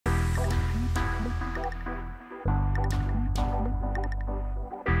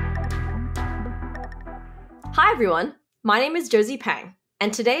Hi everyone, my name is Josie Pang,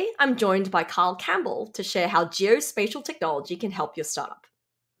 and today I'm joined by Carl Campbell to share how geospatial technology can help your startup.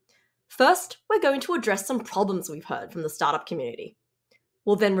 First, we're going to address some problems we've heard from the startup community.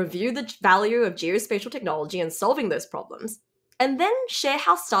 We'll then review the value of geospatial technology in solving those problems, and then share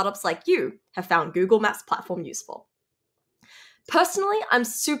how startups like you have found Google Maps platform useful. Personally, I'm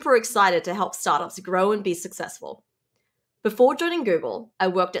super excited to help startups grow and be successful. Before joining Google, I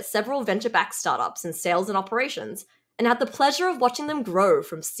worked at several venture-backed startups in sales and operations and had the pleasure of watching them grow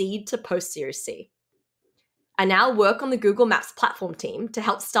from seed to post-Series C. I now work on the Google Maps platform team to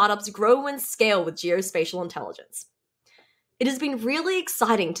help startups grow and scale with geospatial intelligence. It has been really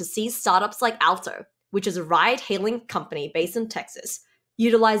exciting to see startups like Alto, which is a ride-hailing company based in Texas,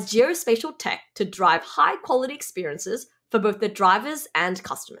 utilize geospatial tech to drive high-quality experiences for both their drivers and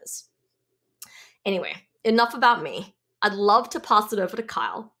customers. Anyway, enough about me. I'd love to pass it over to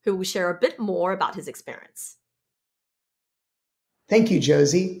Kyle, who will share a bit more about his experience. Thank you,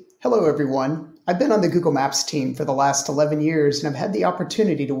 Josie. Hello, everyone. I've been on the Google Maps team for the last 11 years, and I've had the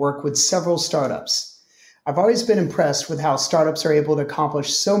opportunity to work with several startups. I've always been impressed with how startups are able to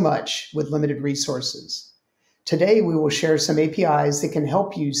accomplish so much with limited resources. Today, we will share some APIs that can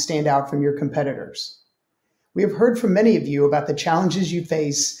help you stand out from your competitors. We have heard from many of you about the challenges you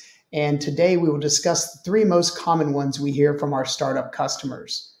face, and today we will discuss the three most common ones we hear from our startup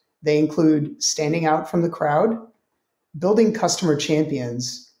customers. They include standing out from the crowd, building customer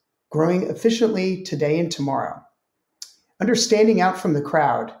champions, growing efficiently today and tomorrow. Under standing out from the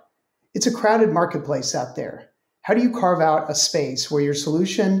crowd, it's a crowded marketplace out there. How do you carve out a space where your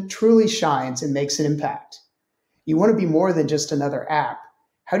solution truly shines and makes an impact? You want to be more than just another app.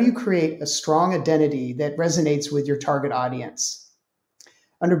 How do you create a strong identity that resonates with your target audience?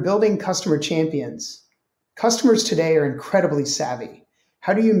 Under building customer champions, customers today are incredibly savvy.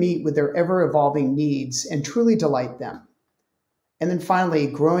 How do you meet with their ever-evolving needs and truly delight them? And then finally,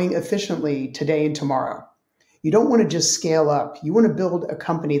 growing efficiently today and tomorrow. You don't want to just scale up. You want to build a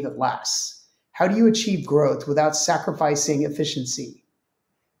company that lasts. How do you achieve growth without sacrificing efficiency?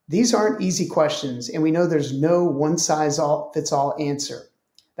 These aren't easy questions, and we know there's no one-size-fits-all answer.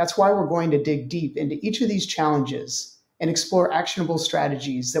 That's why we're going to dig deep into each of these challenges and explore actionable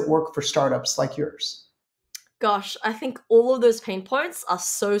strategies that work for startups like yours. Gosh, I think all of those pain points are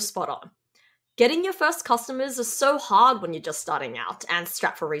so spot on. Getting your first customers is so hard when you're just starting out and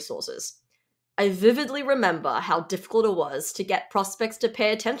strapped for resources. I vividly remember how difficult it was to get prospects to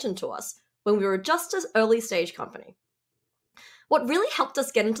pay attention to us when we were just an early stage company. What really helped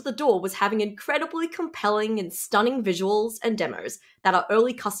us get into the door was having incredibly compelling and stunning visuals and demos that our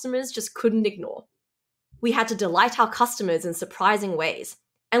early customers just couldn't ignore. We had to delight our customers in surprising ways,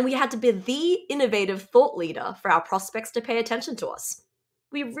 and we had to be the innovative thought leader for our prospects to pay attention to us.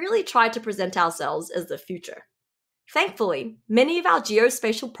 We really tried to present ourselves as the future. Thankfully, many of our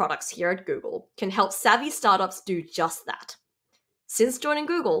geospatial products here at Google can help savvy startups do just that. Since joining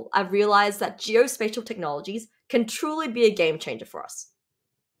Google, I've realized that geospatial technologies can truly be a game changer for us.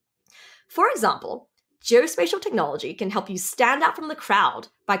 For example, geospatial technology can help you stand out from the crowd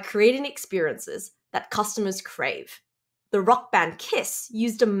by creating experiences that customers crave. The rock band Kiss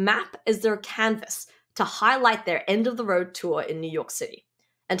used a map as their canvas to highlight their end-of-the-road tour in New York City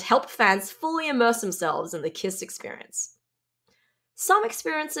and help fans fully immerse themselves in the Kiss experience. Some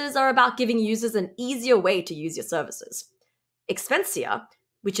experiences are about giving users an easier way to use your services. Expensia,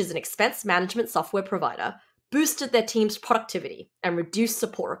 which is an expense management software provider, boosted their team's productivity and reduced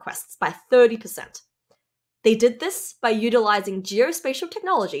support requests by 30%. They did this by utilizing geospatial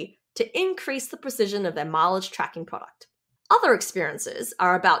technology to increase the precision of their mileage tracking product. Other experiences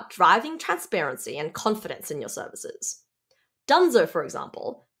are about driving transparency and confidence in your services. Dunzo, for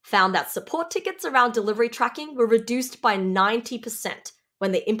example, found that support tickets around delivery tracking were reduced by 90%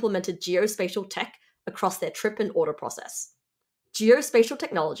 when they implemented geospatial tech across their trip and order process. Geospatial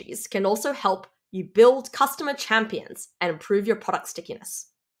technologies can also help you build customer champions and improve your product stickiness.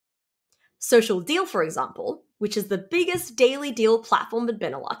 Social Deal, for example, which is the biggest daily deal platform in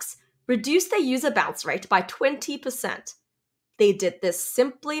Benelux, reduced their user bounce rate by 20%. They did this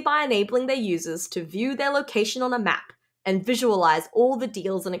simply by enabling their users to view their location on a map and visualize all the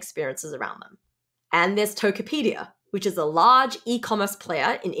deals and experiences around them. And there's Tokopedia, which is a large e-commerce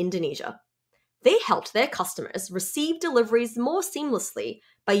player in Indonesia. They helped their customers receive deliveries more seamlessly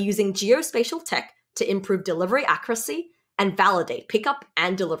by using geospatial tech to improve delivery accuracy and validate pickup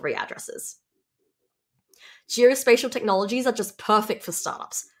and delivery addresses. Geospatial technologies are just perfect for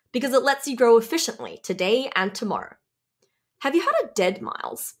startups because it lets you grow efficiently today and tomorrow. Have you heard of Dead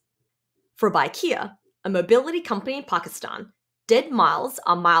Miles? For Bikea, a mobility company in Pakistan, Dead miles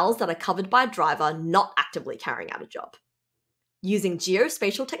are miles that are covered by a driver not actively carrying out a job. Using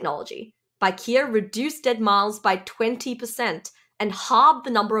geospatial technology, Bikea reduced dead miles by 20% and halved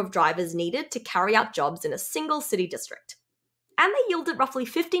the number of drivers needed to carry out jobs in a single city district. And they yielded roughly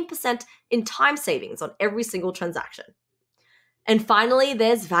 15% in time savings on every single transaction. And finally,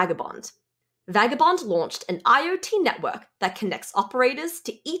 there's Vagabond. Vagabond launched an IoT network that connects operators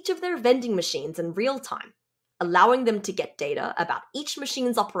to each of their vending machines in real time, allowing them to get data about each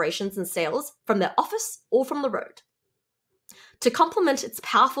machine's operations and sales from their office or from the road. To complement its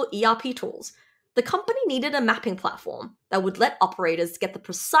powerful ERP tools, the company needed a mapping platform that would let operators get the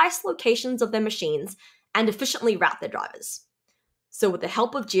precise locations of their machines and efficiently route their drivers. So with the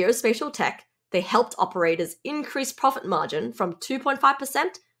help of geospatial tech, they helped operators increase profit margin from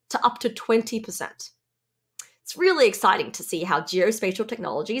 2.5% to up to 20%. It's really exciting to see how geospatial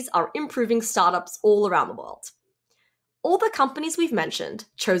technologies are improving startups all around the world. All the companies we've mentioned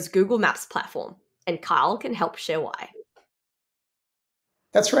chose Google Maps platform, and Kyle can help share why.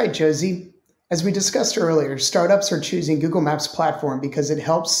 That's right, Josie. As we discussed earlier, startups are choosing Google Maps platform because it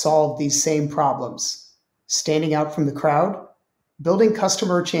helps solve these same problems: standing out from the crowd, building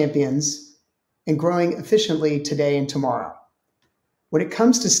customer champions, and growing efficiently today and tomorrow. When it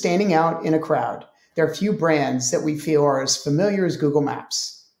comes to standing out in a crowd, there are few brands that we feel are as familiar as Google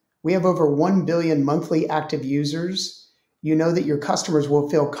Maps. We have over 1 billion monthly active users. You know that your customers will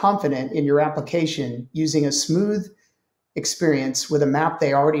feel confident in your application using a smooth experience with a map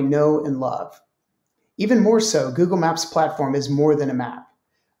they already know and love. Even more so, Google Maps platform is more than a map.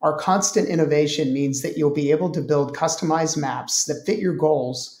 Our constant innovation means that you'll be able to build customized maps that fit your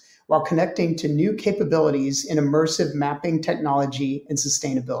goals while connecting to new capabilities in immersive mapping technology and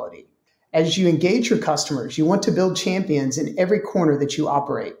sustainability. As you engage your customers, you want to build champions in every corner that you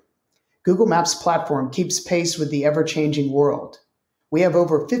operate. Google Maps platform keeps pace with the ever-changing world. We have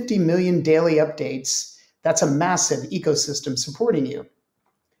over 50 million daily updates. That's a massive ecosystem supporting you.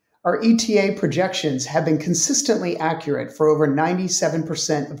 Our ETA projections have been consistently accurate for over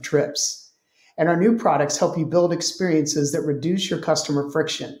 97% of trips, and our new products help you build experiences that reduce your customer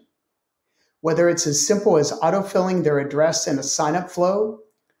friction. Whether it's as simple as autofilling their address in a sign-up flow,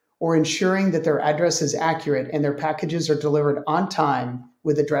 or ensuring that their address is accurate and their packages are delivered on time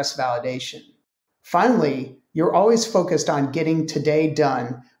with address validation. Finally, you're always focused on getting today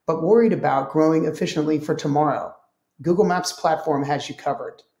done, but worried about growing efficiently for tomorrow. Google Maps platform has you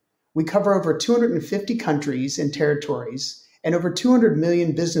covered. We cover over 250 countries and territories and over 200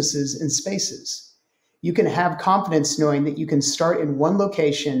 million businesses and spaces. You can have confidence knowing that you can start in one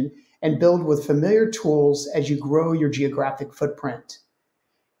location and build with familiar tools as you grow your geographic footprint.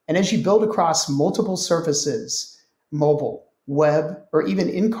 And as you build across multiple surfaces, mobile, web, or even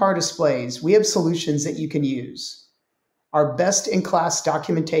in-car displays, we have solutions that you can use. Our best-in-class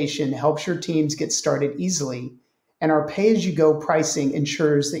documentation helps your teams get started easily, and our pay-as-you-go pricing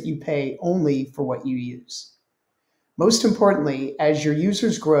ensures that you pay only for what you use. Most importantly, as your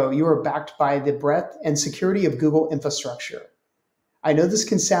users grow, you are backed by the breadth and security of Google infrastructure. I know this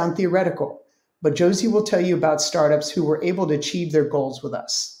can sound theoretical, but Josie will tell you about startups who were able to achieve their goals with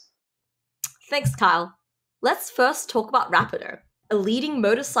us. Thanks, Kyle. Let's first talk about Rapido, a leading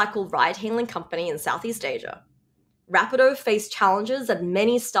motorcycle ride-hailing company in Southeast Asia. Rapido faced challenges that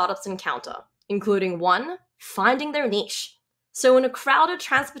many startups encounter, including 1, finding their niche. So in a crowded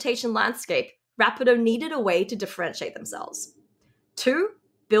transportation landscape, Rapido needed a way to differentiate themselves. 2,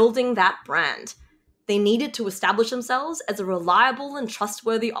 building that brand. They needed to establish themselves as a reliable and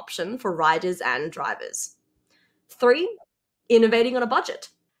trustworthy option for riders and drivers. 3, innovating on a budget.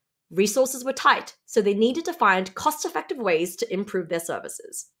 Resources were tight, so they needed to find cost-effective ways to improve their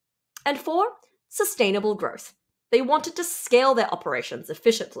services. And 4, sustainable growth. They wanted to scale their operations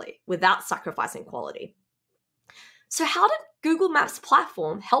efficiently without sacrificing quality. So how did Google Maps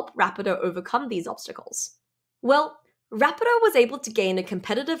platform help Rapido overcome these obstacles? Well, Rapido was able to gain a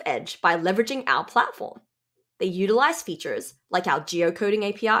competitive edge by leveraging our platform. They utilize features like our geocoding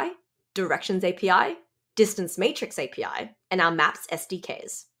API, directions API, distance matrix API, and our Maps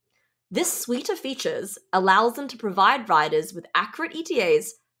SDKs. This suite of features allows them to provide riders with accurate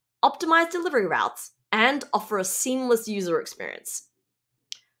ETAs, optimize delivery routes, and offer a seamless user experience.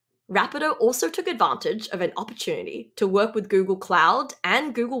 Rapido also took advantage of an opportunity to work with Google Cloud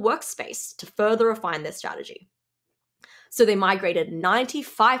and Google Workspace to further refine their strategy. So they migrated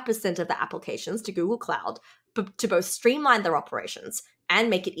 95% of their applications to Google Cloud to both streamline their operations and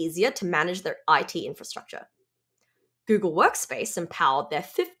make it easier to manage their IT infrastructure. Google Workspace empowered their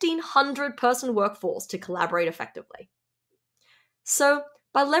 1,500-person workforce to collaborate effectively. So,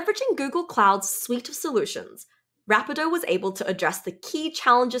 by leveraging Google Cloud's suite of solutions, Rapido was able to address the key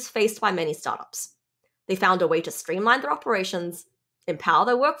challenges faced by many startups. They found a way to streamline their operations, empower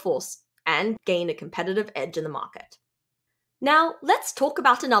their workforce, and gain a competitive edge in the market. Now, let's talk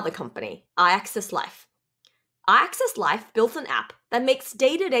about another company, iAccess Life. iAccess Life built an app that makes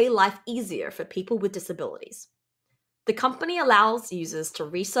day-to-day life easier for people with disabilities. The company allows users to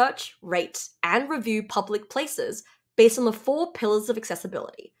research, rate, and review public places based on the 4 pillars of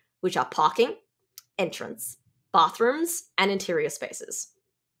accessibility, which are parking, entrance, bathrooms, and interior spaces.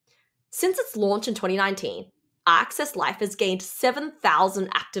 Since its launch in 2019, iAccess Life has gained 7,000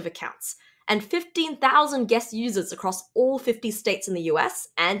 active accounts and 15,000 guest users across all 50 states in the US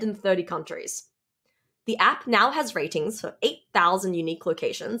and in 30 countries. The app now has ratings for 8,000 unique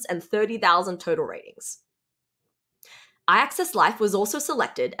locations and 30,000 total ratings. iAccess Life was also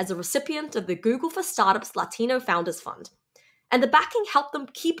selected as a recipient of the Google for Startups Latino Founders Fund, and the backing helped them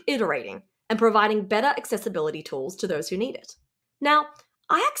keep iterating and providing better accessibility tools to those who need it. Now,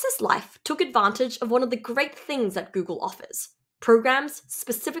 iAccess Life took advantage of one of the great things that Google offers, programs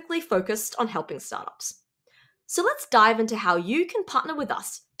specifically focused on helping startups. So let's dive into how you can partner with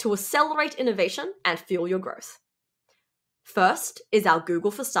us to accelerate innovation and fuel your growth. First is our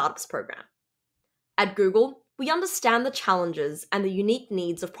Google for Startups program. At Google, we understand the challenges and the unique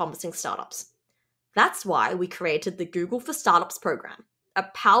needs of promising startups. That's why we created the Google for Startups program, a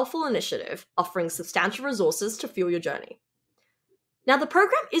powerful initiative offering substantial resources to fuel your journey. Now, the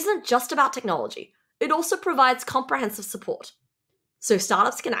program isn't just about technology, it also provides comprehensive support. So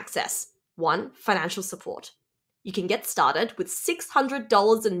startups can access 1. Financial support. You can get started with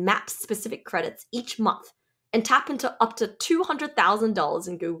 $600 in Maps-specific credits each month and tap into up to $200,000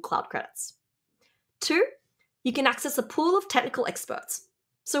 in Google Cloud credits. 2. You can access a pool of technical experts.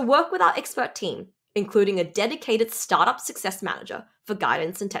 So work with our expert team, including a dedicated startup success manager for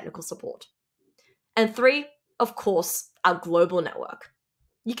guidance and technical support. And 3, of course, our global network.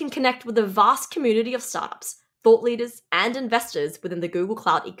 You can connect with a vast community of startups, thought leaders, and investors within the Google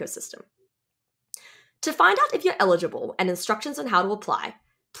Cloud ecosystem. To find out if you're eligible and instructions on how to apply,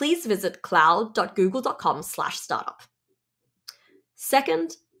 please visit cloud.google.com/startup.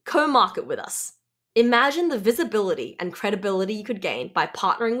 Second, co-market with us. Imagine the visibility and credibility you could gain by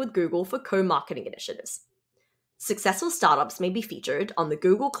partnering with Google for co-marketing initiatives. Successful startups may be featured on the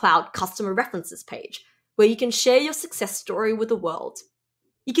Google Cloud Customer References page, where you can share your success story with the world.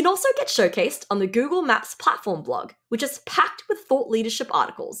 You can also get showcased on the Google Maps platform blog, which is packed with thought leadership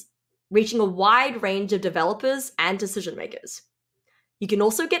articles, reaching a wide range of developers and decision makers. You can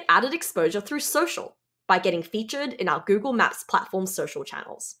also get added exposure through social by getting featured in our Google Maps platform social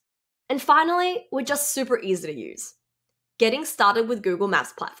channels. And finally, we're just super easy to use. Getting started with Google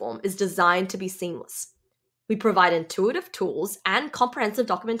Maps platform is designed to be seamless. We provide intuitive tools and comprehensive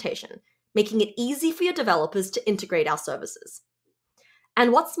documentation, making it easy for your developers to integrate our services.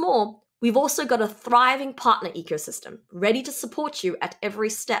 And what's more, we've also got a thriving partner ecosystem ready to support you at every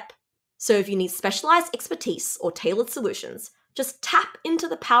step. So if you need specialized expertise or tailored solutions, just tap into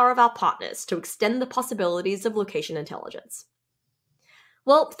the power of our partners to extend the possibilities of location intelligence.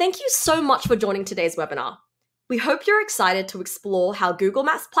 Well, thank you so much for joining today's webinar. We hope you're excited to explore how Google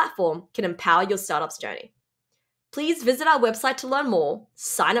Maps platform can empower your startup's journey. Please visit our website to learn more,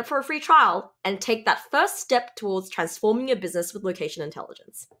 sign up for a free trial, and take that first step towards transforming your business with location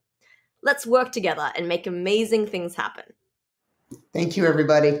intelligence. Let's work together and make amazing things happen. Thank you,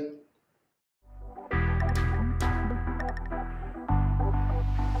 everybody.